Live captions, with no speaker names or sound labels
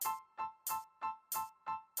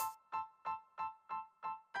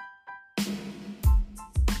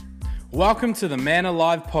Welcome to the Man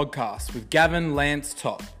Alive podcast with Gavin Lance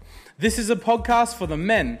Top. This is a podcast for the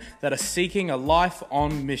men that are seeking a life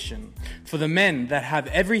on mission. For the men that have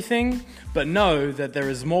everything, but know that there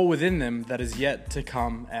is more within them that is yet to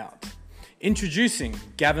come out. Introducing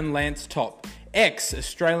Gavin Lance Top,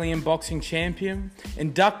 ex-Australian boxing champion,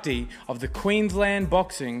 inductee of the Queensland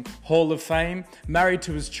Boxing Hall of Fame, married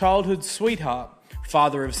to his childhood sweetheart,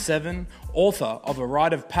 father of 7, author of A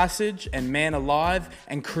Rite of Passage and Man Alive,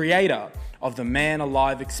 and creator of the Man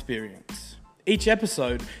Alive Experience. Each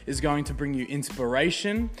episode is going to bring you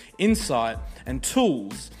inspiration, insight, and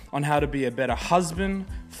tools on how to be a better husband,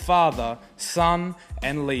 father, son,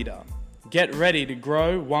 and leader. Get ready to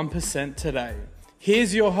grow 1% today.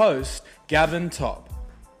 Here's your host, Gavin Top.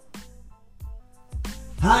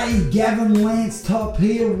 Hey, Gavin Lance Top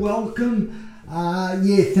here. Welcome.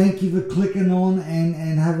 Thank you for clicking on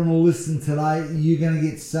and having a listen today. You're going to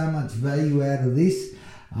get so much value out of this.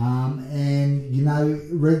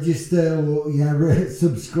 Register or,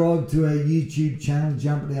 subscribe to our YouTube channel,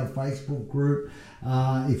 jump in our Facebook group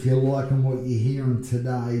if you're liking what you're hearing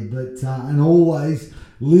today. And always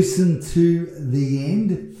listen to the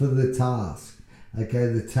end for the task. Okay,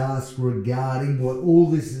 the task regarding what all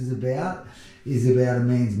this is about a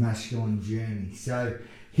man's masculine journey. So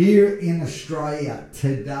here in Australia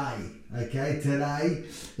today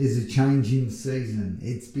is a changing season.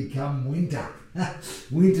 It's become winter,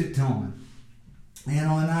 winter time. And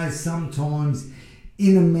I know sometimes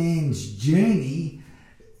in a man's journey,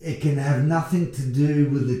 it can have nothing to do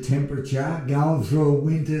with the temperature, going through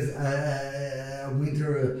a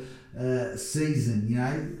winter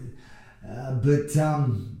season,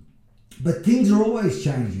 but things are always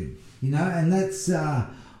changing, and that's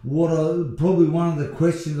probably one of the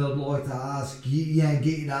questions I'd like to ask you, get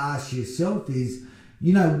you to ask yourself is,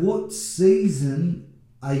 what season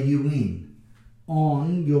are you in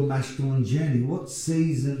on your masculine journey? What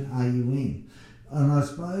season are you in? And I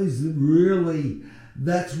suppose that really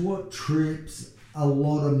that's what trips a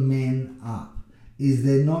lot of men up, is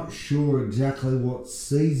they're not sure exactly what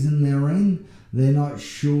season they're in. They're not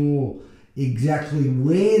sure exactly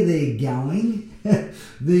where they're going.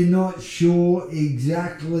 They're not sure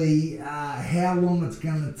exactly how long it's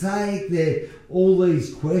going to take. They're all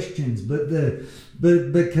these questions, but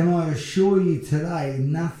can I assure you today,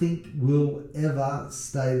 nothing will ever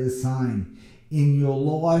stay the same in your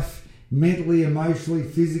life, mentally, emotionally,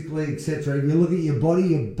 physically, etc. If you look at your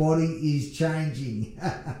body is changing.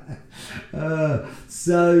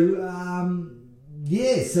 So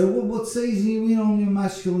what season are you in on your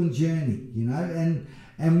masculine journey,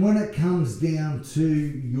 And when it comes down to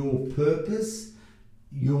your purpose,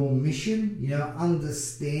 your mission,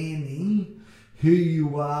 understanding who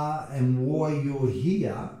you are and why you're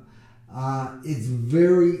here, it's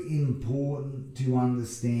very important to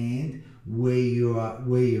understand where you're at,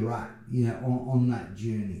 on that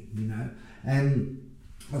journey, And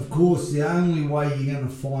of course, the only way you're going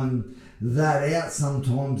to find that out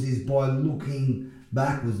sometimes is by looking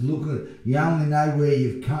backwards. You only know where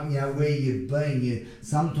you've come, where you've been.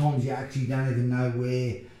 Sometimes you actually don't even know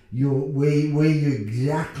where you're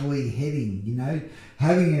exactly heading.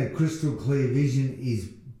 Having a crystal clear vision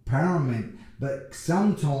is paramount, but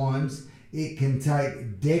sometimes it can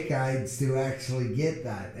take decades to actually get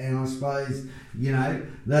that. And I suppose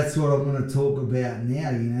that's what I'm going to talk about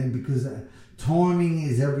now. Because timing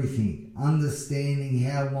is everything. Understanding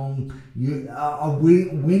how long a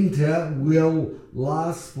winter will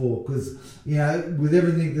last for, because with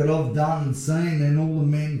everything that I've done and seen, and all the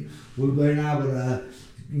men we've been able to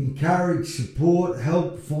encourage, support,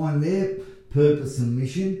 help find their purpose and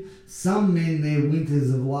mission. Some men, their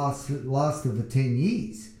winters have lasted for 10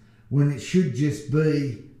 years, when it should just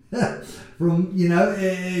be from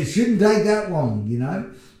it shouldn't take that long,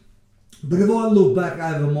 But if I look back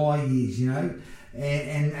over my years, and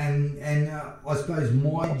I suppose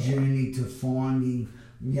my journey to finding,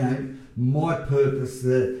 my purpose,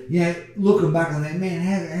 looking back on that,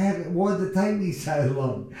 man, why did it take me so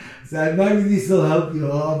long? So maybe this will help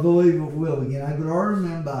you. I believe it will, But I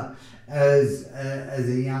remember as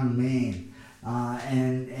a young man,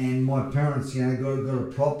 and my parents, got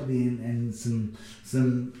a property and some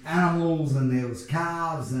animals, and there was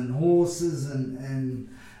calves and horses and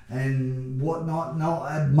whatnot. No,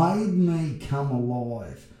 it made me come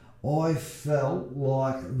alive. I felt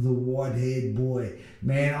like the white-haired boy.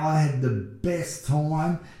 Man, I had the best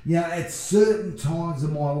time. At certain times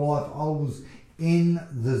of my life, I was in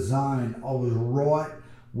the zone. I was right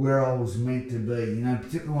where I was meant to be,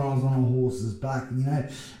 particularly when I was on a horse's back,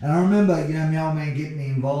 And I remember, my old man getting me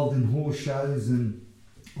involved in horse shows and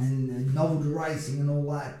novelty racing and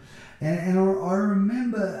all that. And I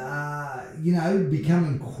remember,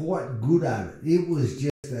 becoming quite good at it. It was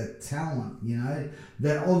just a talent,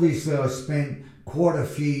 that obviously I spent quite a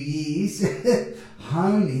few years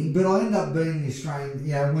honing, but I ended up being the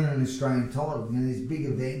Australian, winning an Australian title, this big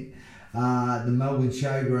event, the Melbourne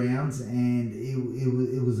Showgrounds, and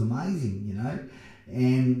it was amazing,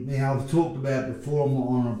 And I've talked about it before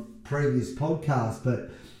on a previous podcast, but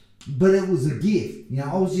it was a gift.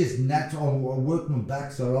 I was just natural. I worked my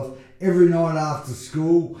backside off every night after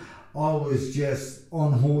school. I was just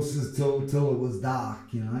on horses till it was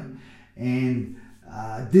dark, and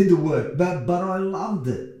did the work. But I loved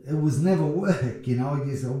it. It was never work, I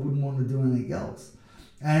guess I wouldn't want to do anything else.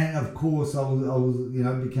 And of course, I was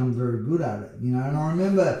become very good at it, And I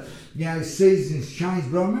remember, seasons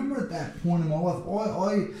changed, but I remember at that point in my life,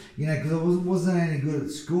 I because I wasn't any good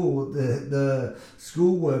at school, the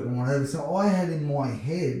schoolwork and whatever. So I had in my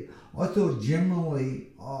head, I thought generally,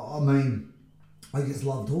 I just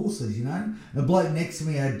loved horses, The bloke next to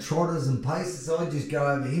me had trotters and paces, so I'd just go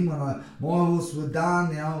over him when my horse was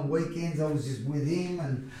done. On weekends I was just with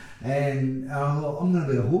him, and I thought, I'm going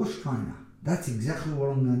to be a horse trainer. That's exactly what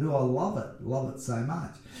I'm going to do. I love it so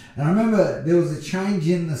much. And I remember there was a change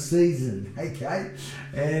in the season, okay?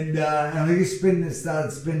 And I just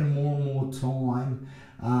started spending more and more time,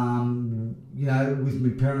 with my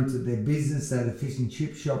parents at their business. They had a fish and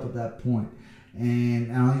chip shop at that point.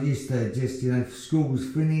 And I used to just, school was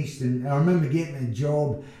finished. And I remember getting a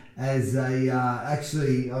job as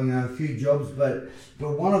a few jobs, but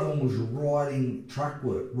one of them was riding truck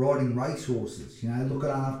work, riding race horses, looking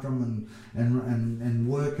after them and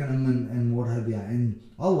working them and what have you. And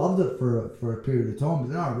I loved it for a period of time, but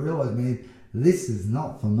then I realised, man, this is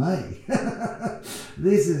not for me.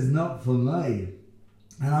 This is not for me.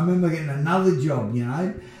 And I remember getting another job,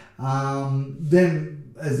 then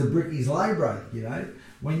as a brickies labourer,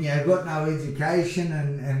 when you've got no education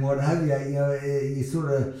and what have you, you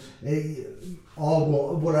sort of,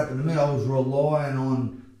 what happened to me, I was relying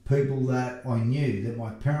on people that I knew, that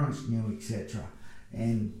my parents knew, etc.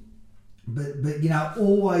 But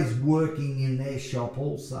always working in their shop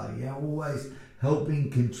also, always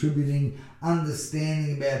helping, contributing,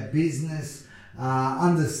 understanding about business,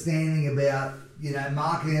 understanding about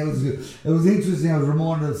marketing. It was interesting. I was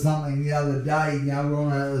reminded of something the other day. We were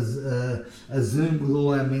on a Zoom with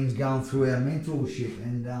all our men going through our mentorship,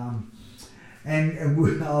 and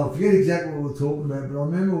I forget exactly what we were talking about, but I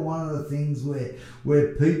remember one of the things where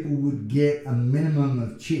people would get a minimum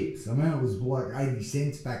of chips. I remember it was like 80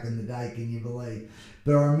 cents back in the day. Can you believe?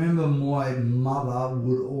 But I remember my mother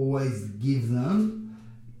would always give them,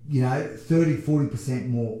 30-40%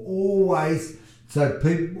 more. Always. So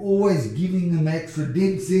people always giving them extra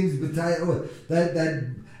dim sims, potato,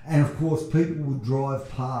 and of course people would drive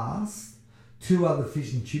past 2 other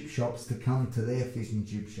fish and chip shops to come to their fish and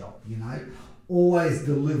chip shop, always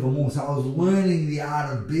deliver more. So I was learning the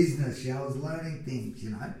art of business, I was learning things,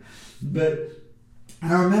 And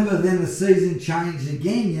I remember then the season changed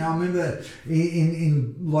again. I remember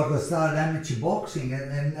I started amateur boxing,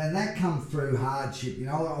 and that come through hardship.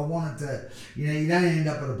 I wanted to, you don't end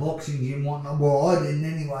up at a boxing gym wanting, well, I didn't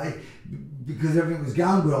anyway, because everything was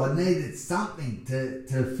going good. I needed something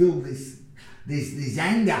to fill this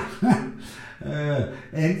anger.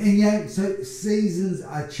 So seasons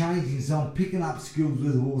are changing. So I'm picking up skills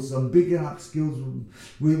with horses. I'm picking up skills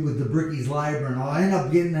with the brickies labour, and I end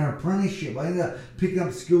up getting an apprenticeship. I ended up picking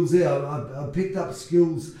up skills there. I picked up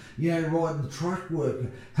skills, riding truck work,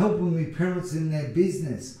 helping my parents in their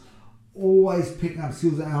business. Always picking up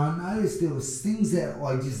skills, and I noticed there was things that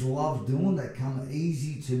I just loved doing that come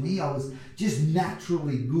easy to me. I was just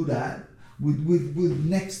naturally good at with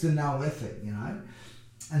next to no effort, And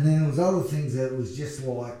then there was other things that was just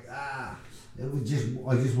like, I just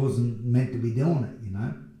wasn't meant to be doing it,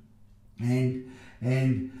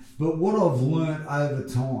 But what I've learned over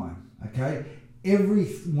time, okay, every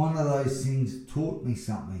one of those things taught me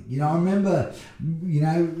something. I remember,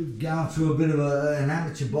 going through a bit of an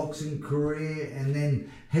amateur boxing career and then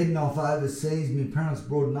heading off overseas. My parents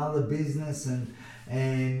brought another business, and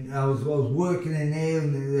I was working in there,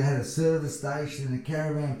 and they had a service station and a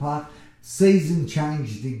caravan park. Season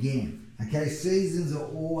changed again. Okay, seasons are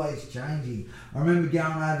always changing. I remember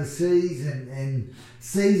going overseas and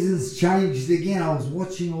seasons changed again. I was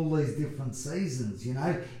watching all these different seasons,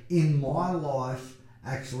 in my life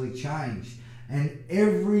actually changed. And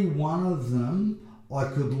every one of them, I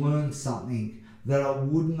could learn something that I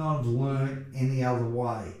would not have learned any other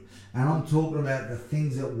way. And I'm talking about the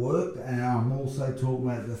things that worked, and I'm also talking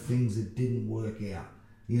about the things that didn't work out.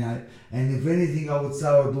 And if anything, I would say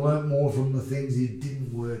I'd learnt more from the things that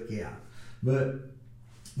didn't work out. But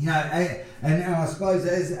you know, and I suppose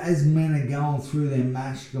as men are going through their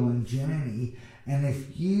masculine journey, and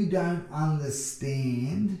if you don't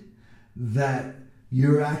understand that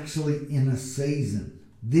you're actually in a season,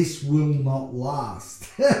 this will not last.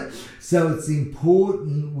 So it's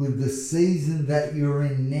important with the season that you're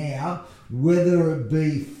in now, whether it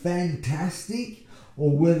be fantastic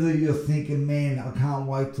or whether you're thinking, man, I can't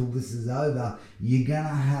wait till this is over, you're going to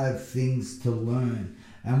have things to learn.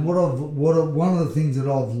 And one of the things that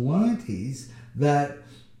I've learnt is that,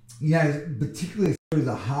 you know, particularly through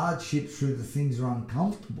the hardships, through the things that are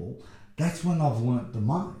uncomfortable, that's when I've learnt the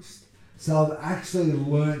most. So I've actually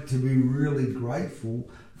learnt to be really grateful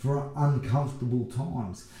for uncomfortable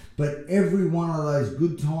times. But every one of those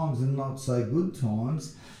good times and not so good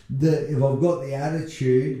times, if I've got the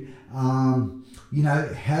attitude, you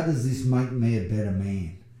know, how does this make me a better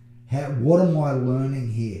man? What am I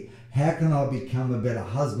learning here? How can I become a better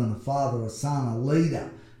husband, a father, a son, a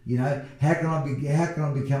leader? You know, how can I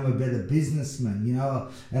become a better businessman? You know,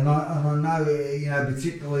 and I know, you know,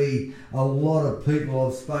 particularly a lot of people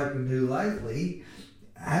I've spoken to lately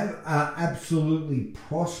are absolutely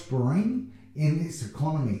prospering in this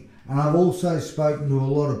economy. And I've also spoken to a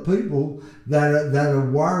lot of people that are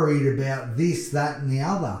worried about this, that, and the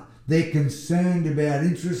other. They're concerned about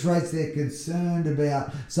interest rates. They're concerned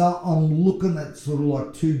about... So I'm looking at sort of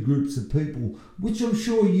like two groups of people, which I'm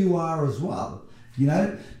sure you are as well, you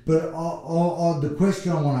know. But the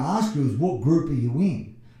question I want to ask you is, what group are you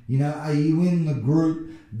in? You know, are you in the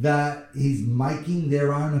group that is making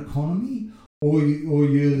their own economy, or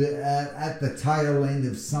you're at the tail end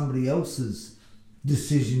of somebody else's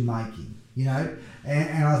decision making? You know,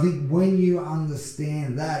 and I think when you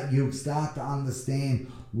understand that, you'll start to understand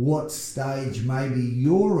what stage maybe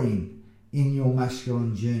you're in your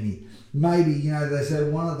masculine journey. Maybe, you know, they say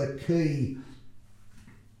one of the key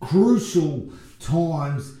crucial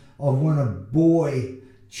times of when a boy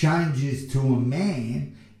changes to a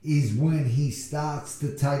man is when he starts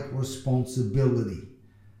to take responsibility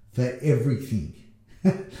for everything.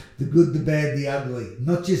 The good, the bad, the ugly.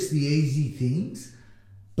 Not just the easy things,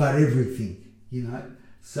 but everything, you know.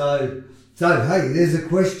 So hey, there's a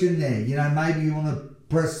question there. You know, maybe you want to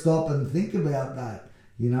press stop and think about that,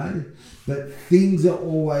 you know. But things are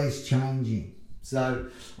always changing. So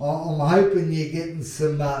I'm hoping you're getting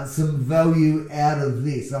some value out of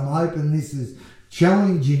this. I'm hoping this is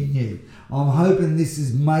challenging you. I'm hoping this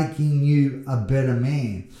is making you a better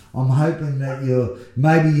man. I'm hoping that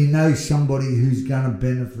maybe you know somebody who's going to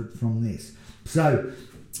benefit from this. So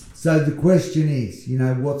the question is, you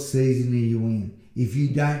know, what season are you in? If you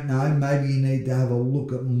don't know, maybe you need to have a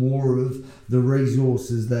look at more of the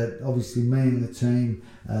resources that obviously me and the team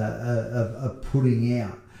are putting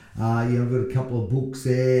out. You know, I've got a couple of books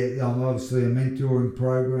there. I'm obviously a mentoring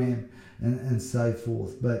program and so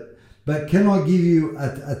forth. But can I give you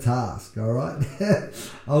a task? All right.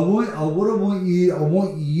 I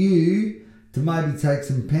want you to maybe take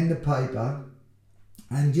some pen to paper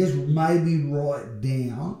and just maybe write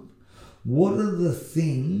down what are the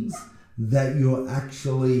things that you're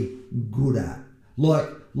actually good at. Like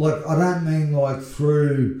I don't mean like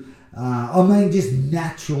through. I mean just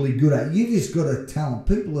naturally good at. You just got a talent.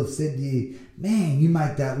 People have said to you, man, you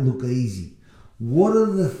make that look easy. What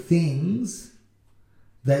are the things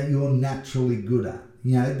that you're naturally good at?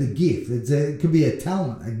 You know, the gift. It could be a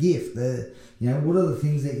talent, a gift. You know, what are the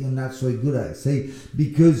things that you're naturally good at? See,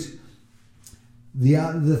 because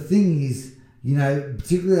the thing is, you know,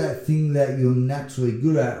 particularly that thing that you're naturally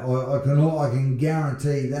good at, I can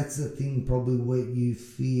guarantee that's the thing probably where you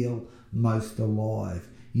feel most alive.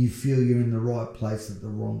 You feel you're in the right place at the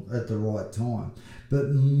right time.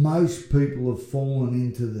 But most people have fallen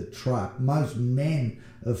into the trap. Most men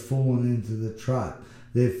have fallen into the trap.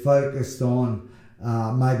 They're focused on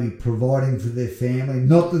maybe providing for their family.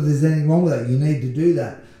 Not that there's anything wrong with that. You need to do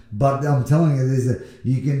that. But I'm telling you,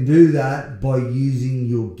 you can do that by using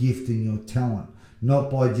your gift and your talent,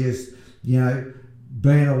 not by just, you know,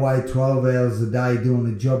 being away 12 hours a day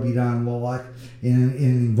doing a job you don't like, in an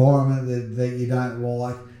environment that you don't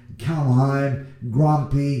like, come home,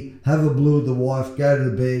 grumpy, have a blue with the wife, go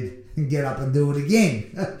to bed, and get up and do it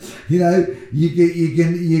again. You know,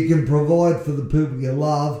 you can provide for the people you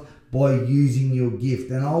love by using your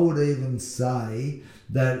gift. And I would even say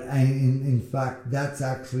that in fact that's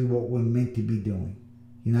actually what we're meant to be doing.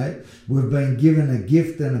 You know, we've been given a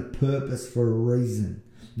gift and a purpose for a reason.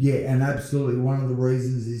 Yeah, and absolutely one of the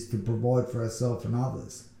reasons is to provide for ourselves and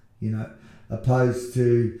others, you know, opposed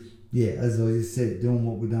to, yeah, as I just said, doing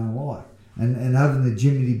what we don't like and having the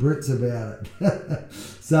Jiminy Brits about it.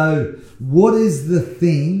 So what is the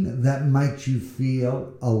thing that makes you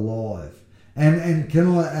feel alive? And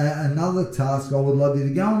can I, another task I would love you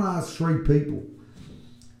to go and ask 3 people.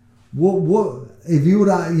 What if you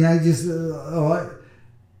would, just all right,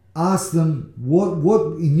 ask them what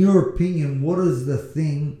in your opinion, what is the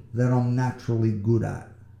thing that I'm naturally good at?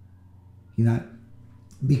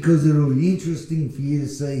 Because it'll be interesting for you to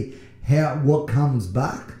see what comes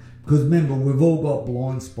back. Because remember, we've all got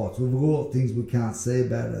blind spots. We've all got things we can't see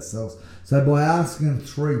about ourselves. So by asking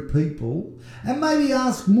 3 people, and maybe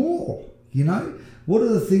ask more, what are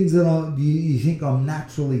the things that you think I'm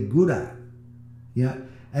naturally good at?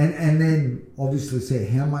 And then obviously say,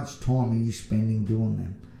 how much time are you spending doing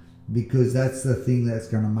them? Because that's the thing that's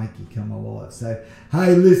going to make you come alive. So,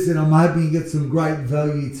 hey, listen, I'm hoping you get some great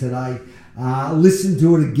value today. Listen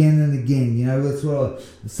to it again and again. That's what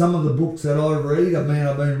some of the books that I read,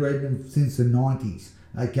 I've been reading them since the 90s.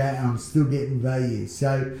 Okay, and I'm still getting value.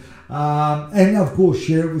 So, and of course,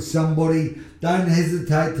 share it with somebody. Don't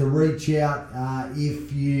hesitate to reach out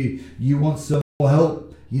if you want some more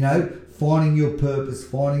help, finding your purpose,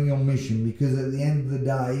 finding your mission, because at the end of the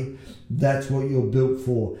day, that's what you're built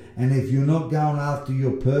for. And if you're not going after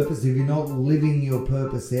your purpose, if you're not living your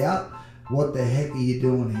purpose out, what the heck are you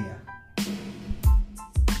doing here?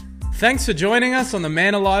 Thanks for joining us on the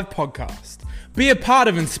Man Alive podcast. Be a part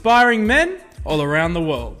of inspiring men all around the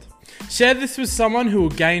world. Share this with someone who will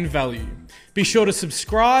gain value. Be sure to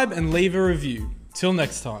subscribe and leave a review. Till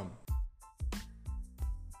next time.